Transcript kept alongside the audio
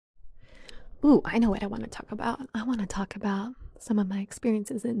Ooh, I know what I want to talk about. I want to talk about some of my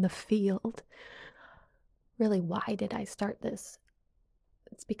experiences in the field. Really, why did I start this?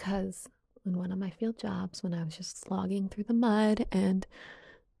 It's because in one of my field jobs, when I was just slogging through the mud and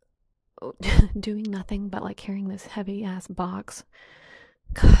doing nothing but like carrying this heavy ass box,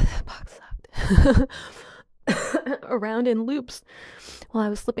 God, that box sucked, around in loops while I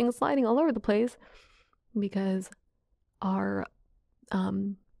was slipping and sliding all over the place because our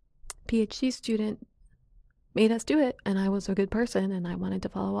PhD student made us do it, and I was a good person and I wanted to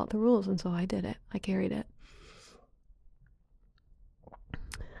follow all the rules, and so I did it. I carried it.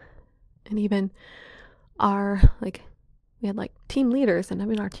 And even we had like team leaders, and I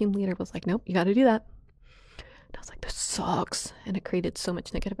mean, our team leader was like, nope, you got to do that. And I was like, this sucks. And it created so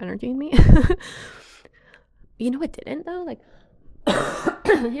much negative energy in me. You know, it didn't though. Like,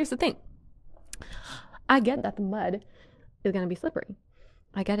 here's the thing. I get that the mud is going to be slippery.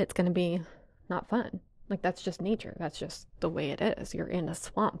 I get it's going to be not fun. Like, that's just nature. That's just the way it is. You're in a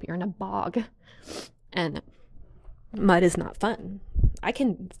swamp, you're in a bog, and mud is not fun. I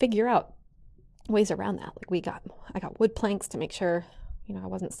can figure out ways around that. Like, I got wood planks to make sure, I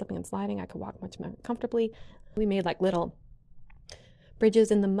wasn't slipping and sliding. I could walk much more comfortably. We made like little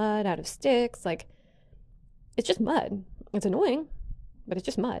bridges in the mud out of sticks. Like, it's just mud. It's annoying, but it's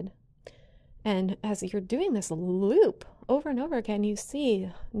just mud. And as you're doing this loop over and over again, you see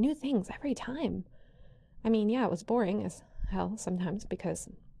new things every time. I mean, yeah, it was boring as hell sometimes because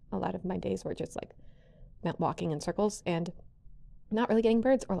a lot of my days were just like walking in circles and not really getting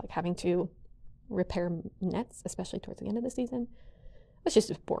birds, or like having to repair nets, especially towards the end of the season. It's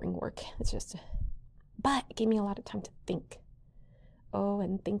just boring work. But it gave me a lot of time to think. Oh,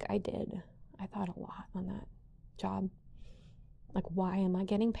 and think I did. I thought a lot on that job. Like, why am I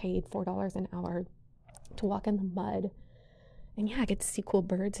getting paid $4 an hour to walk in the mud? And yeah, I get to see cool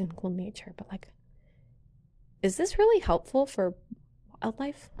birds and cool nature, but like, is this really helpful for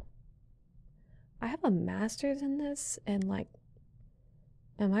wildlife? I have a master's in this, and like,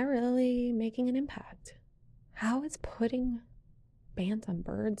 am I really making an impact? How is putting bands on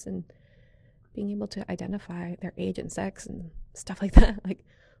birds and being able to identify their age and sex and stuff like that, like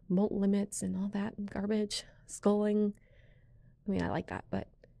molt limits and all that garbage, sculling? I mean, I like that, but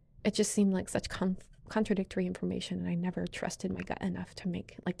it just seemed like such contradictory information, and I never trusted my gut enough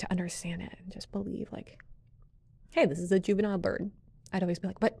to understand it and just believe like, hey, this is a juvenile bird. I'd always be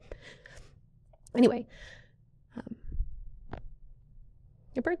like, but anyway,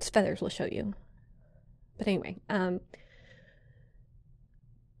 your bird's feathers will show you. But anyway, I'm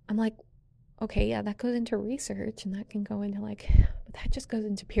like, okay, yeah, that goes into research, and that can go into but that just goes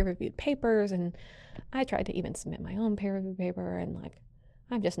into peer-reviewed papers, and I tried to even submit my own peer-reviewed paper, and like,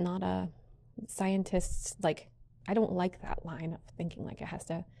 I'm just not a scientist. Like, I don't like that line of thinking like it has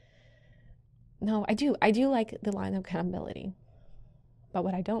to. No, I do like the line of accountability, but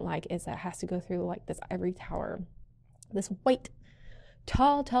what I don't like is that it has to go through like this ivory tower, this white,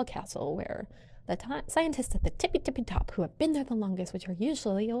 tall castle where the scientists at the tippy top, who have been there the longest, which are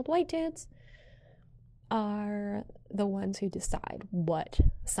usually old white dudes, are the ones who decide what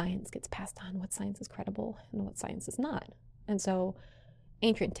science gets passed on, what science is credible, and what science is not. And so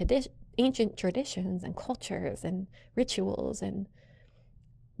ancient traditions and cultures and rituals and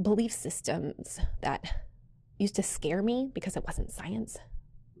belief systems that used to scare me because it wasn't science,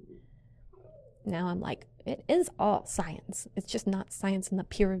 now I'm like, it is all science. It's just not science in the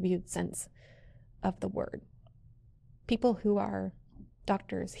peer-reviewed sense of the word. People who are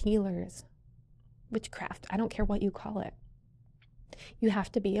doctors, healers, witchcraft, I don't care what you call it, you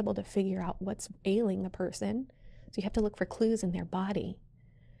have to be able to figure out what's ailing the person. So you have to look for clues in their body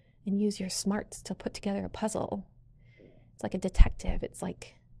and use your smarts to put together a puzzle. It's like a detective. It's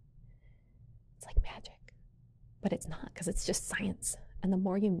like magic, but it's not, because it's just science. And the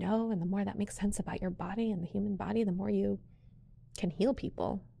more you know, and the more that makes sense about your body and the human body, the more you can heal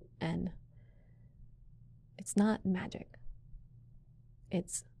people. And it's not magic.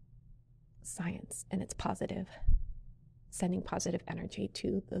 It's science, and it's positive, sending positive energy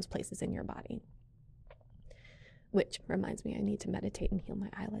to those places in your body. Which reminds me, I need to meditate and heal my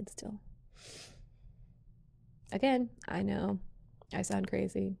eyelids still. Again, I know I sound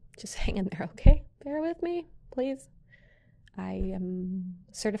crazy. Just hang in there, okay? Bear with me, please. I am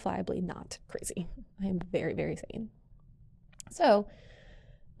certifiably not crazy. I am very, very sane. So,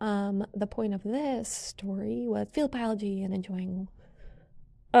 the point of this story was field biology and enjoying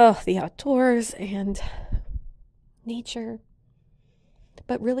the outdoors and nature,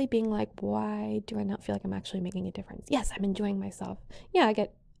 but really being like, why do I not feel like I'm actually making a difference? Yes, I'm enjoying myself. Yeah, I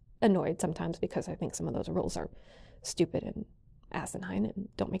get annoyed sometimes because I think some of those rules are stupid and asinine and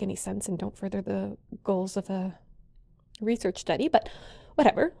don't make any sense and don't further the goals of a research study, but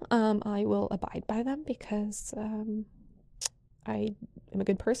whatever. I will abide by them because I am a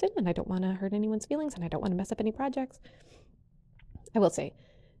good person and I don't want to hurt anyone's feelings and I don't want to mess up any projects. I will say,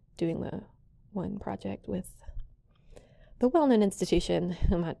 doing the one project with the well-known institution,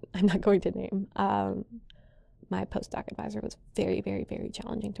 I'm not going to name, my postdoc advisor was very, very, very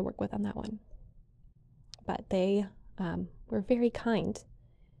challenging to work with on that one. But they were very kind,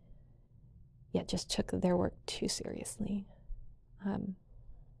 yet just took their work too seriously.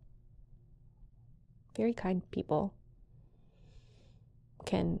 Very kind people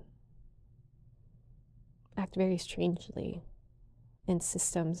can act very strangely in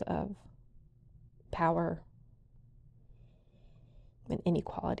systems of power and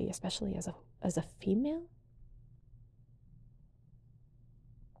inequality, especially as a female.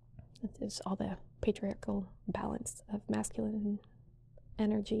 There's all the patriarchal balance of masculine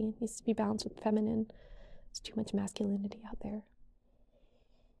energy. It needs to be balanced with feminine. There's too much masculinity out there.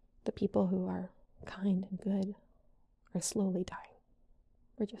 The people who are kind and good are slowly dying.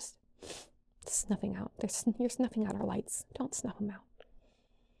 We're just snuffing out. You're snuffing out our lights. Don't snuff them out.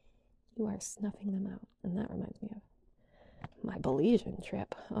 You are snuffing them out. And that reminds me of my Belizean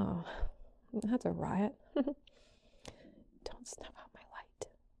trip. Oh, that's a riot. Don't snuff out my light.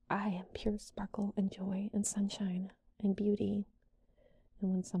 I am pure sparkle and joy and sunshine and beauty.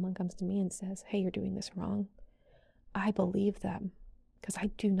 And when someone comes to me and says, hey, you're doing this wrong, I believe them because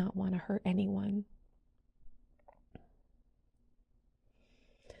I do not want to hurt anyone.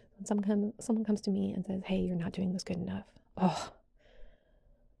 When someone comes to me and says, hey, you're not doing this good enough, oh,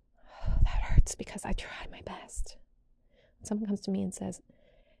 that hurts because I tried my best. When someone comes to me and says,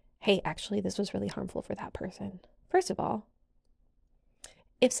 hey, actually, this was really harmful for that person. First of all,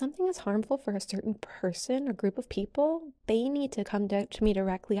 if something is harmful for a certain person or group of people, they need to come to me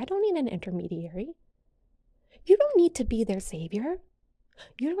directly. I don't need an intermediary. You don't need to be their savior.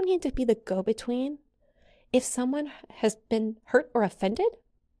 You don't need to be the go-between. If someone has been hurt or offended,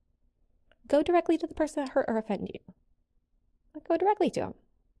 go directly to the person that hurt or offended you. Go directly to them.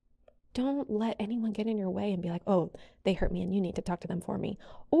 Don't let anyone get in your way and be like, oh, they hurt me and you need to talk to them for me.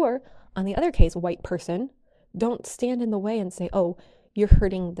 Or, on the other case, white person, don't stand in the way and say, oh, you're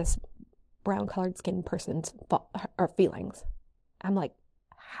hurting this brown-colored skinned person's feelings. I'm like,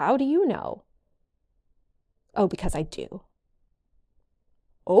 how do you know? Oh, because I do.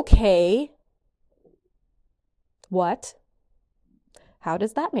 Okay. What? How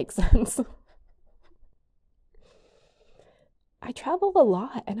does that make sense? I travel a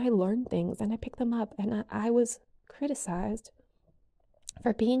lot and I learn things and I pick them up, and I was criticized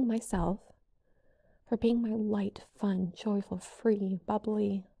for being myself, for being my light, fun, joyful, free,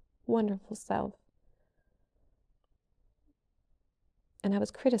 bubbly, wonderful self. And I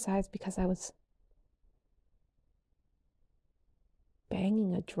was criticized because I was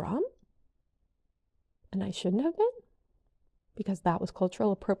banging a drum, and I shouldn't have been, because that was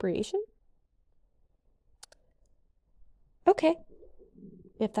cultural appropriation. Okay,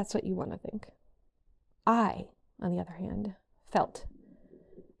 if that's what you want to think. I, on the other hand, felt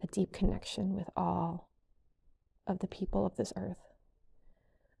a deep connection with all of the people of this earth.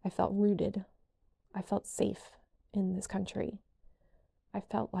 I felt rooted. I felt safe in this country. I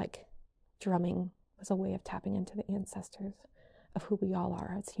felt like drumming was a way of tapping into the ancestors of who we all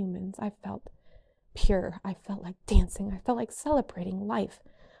are as humans. I felt pure. I felt like dancing. I felt like celebrating life.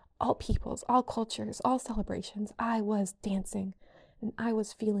 All peoples, all cultures, all celebrations. I was dancing and I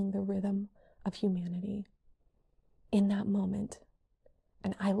was feeling the rhythm of humanity in that moment.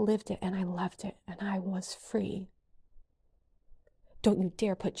 And I lived it and I loved it and I was free. Don't you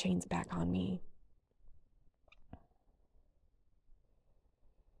dare put chains back on me.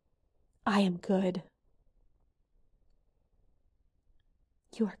 I am good.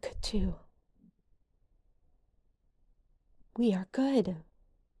 You are good too. We are good.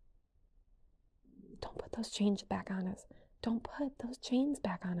 Don't put those chains back on us. Don't put those chains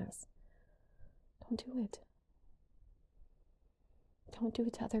back on us. Don't do it. Don't do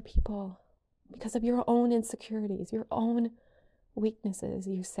it to other people because of your own insecurities, your own weaknesses.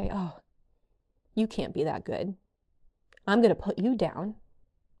 You say, oh, you can't be that good. I'm going to put you down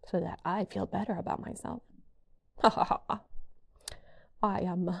so that I feel better about myself. Ha ha ha. I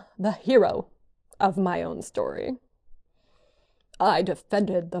am the hero of my own story. I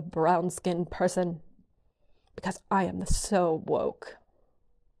defended the brown-skinned person because I am so woke.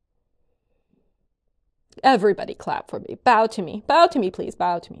 Everybody clap for me. Bow to me. Bow to me, please.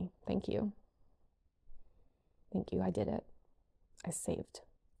 Bow to me. Thank you. Thank you. I did it. I saved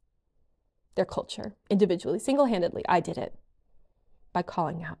their culture individually, single-handedly. I did it. by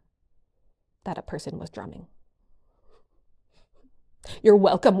calling out that a person was drumming. You're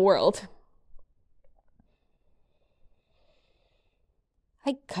welcome, world.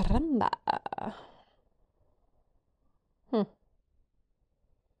 Ay, caramba.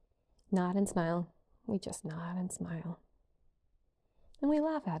 Nod and smile. We just nod and smile. And we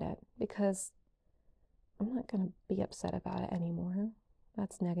laugh at it because I'm not going to be upset about it anymore.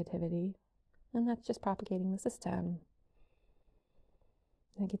 That's negativity. And that's just propagating the system.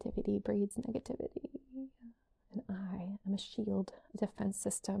 Negativity breeds negativity. And I am a shield, a defense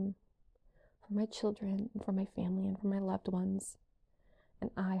system for my children, and for my family, and for my loved ones. And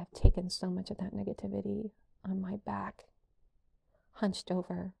I have taken so much of that negativity on my back, hunched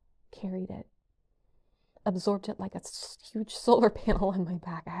over, carried it, absorbed it like a huge solar panel on my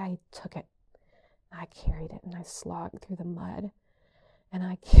back. I took it, I carried it, and I slogged through the mud. And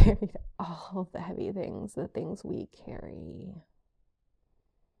I carried all the heavy things, the things we carry.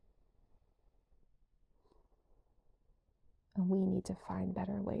 And we need to find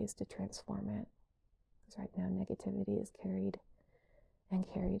better ways to transform it. Because right now, negativity is carried and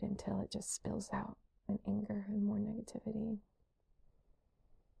carried until it just spills out in anger and more negativity.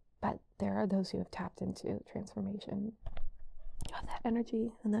 But there are those who have tapped into transformation of that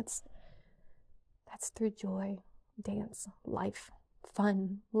energy, and that's through joy, dance, life,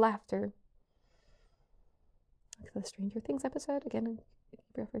 fun, laughter. Like the Stranger Things episode, again, I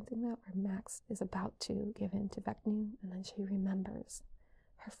keep referencing that, where Max is about to give in to Vecnu, and then she remembers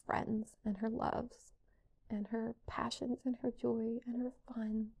her friends and her loves and her passions and her joy and her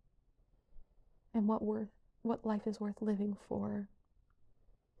fun and what life is worth living for,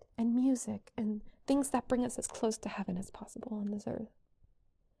 and music and things that bring us as close to heaven as possible on this earth.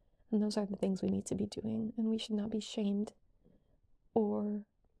 And those are the things we need to be doing, and we should not be shamed or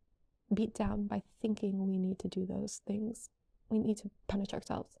beat down by thinking we need to do those things. We need to punish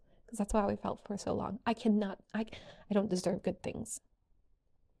ourselves, because that's how we felt for so long. I don't deserve good things.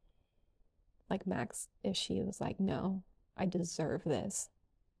 Like Max, if she was like, no, I deserve this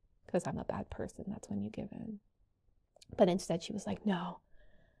because I'm a bad person, that's when you give in. But instead she was like, no,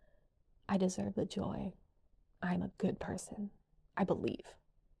 I deserve the joy. I'm a good person. I believe.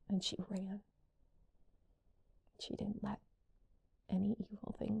 And she ran. She didn't let any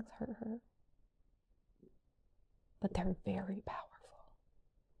evil things hurt her. But they're very powerful.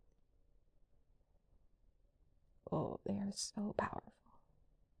 Oh, they are so powerful.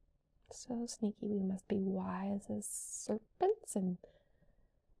 So sneaky. We must be wise as serpents and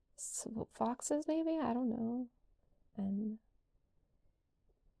foxes, maybe? I don't know. And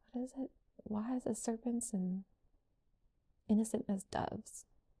what is it? Wise as serpents and innocent as doves.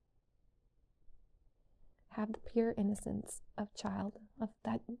 Have the pure innocence of child, of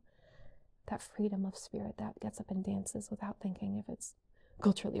that freedom of spirit that gets up and dances without thinking if it's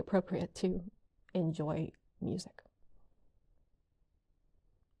culturally appropriate to enjoy music.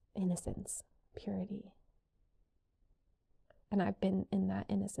 Innocence, purity. And I've been in that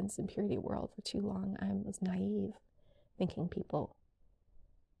innocence and purity world for too long. I was naive, thinking people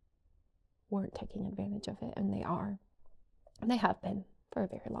weren't taking advantage of it, and they are. And they have been for a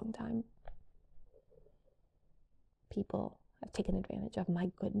very long time. People have taken advantage of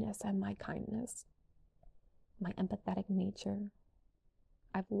my goodness and my kindness, my empathetic nature.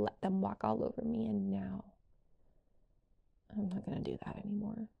 I've let them walk all over me, and now I'm not going to do that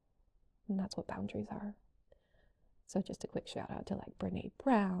anymore. And that's what boundaries are. So just a quick shout out to like Brene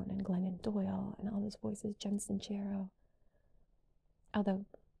Brown and Glennon Doyle and all those voices, Jen Sincero. Although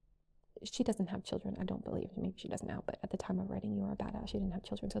she doesn't have children, I don't believe. Maybe she does now, but at the time of writing You Are a Badass, she didn't have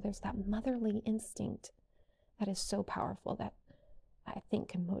children. So there's that motherly instinct that is so powerful that I think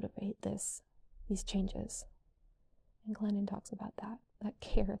can motivate these changes. And Glennon talks about that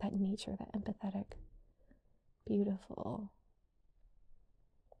care, that nature, that empathetic, beautiful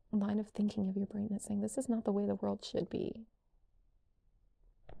line of thinking of your brain that's saying, this is not the way the world should be.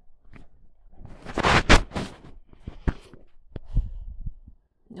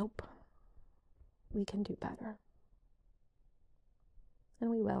 Nope. We can do better. And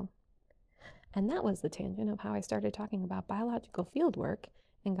we will. And that was the tangent of how I started talking about biological field work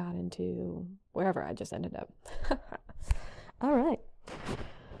and got into wherever I just ended up. All right.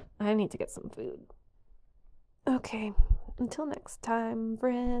 I need to get some food. Okay. Until next time,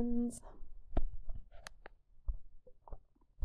 friends.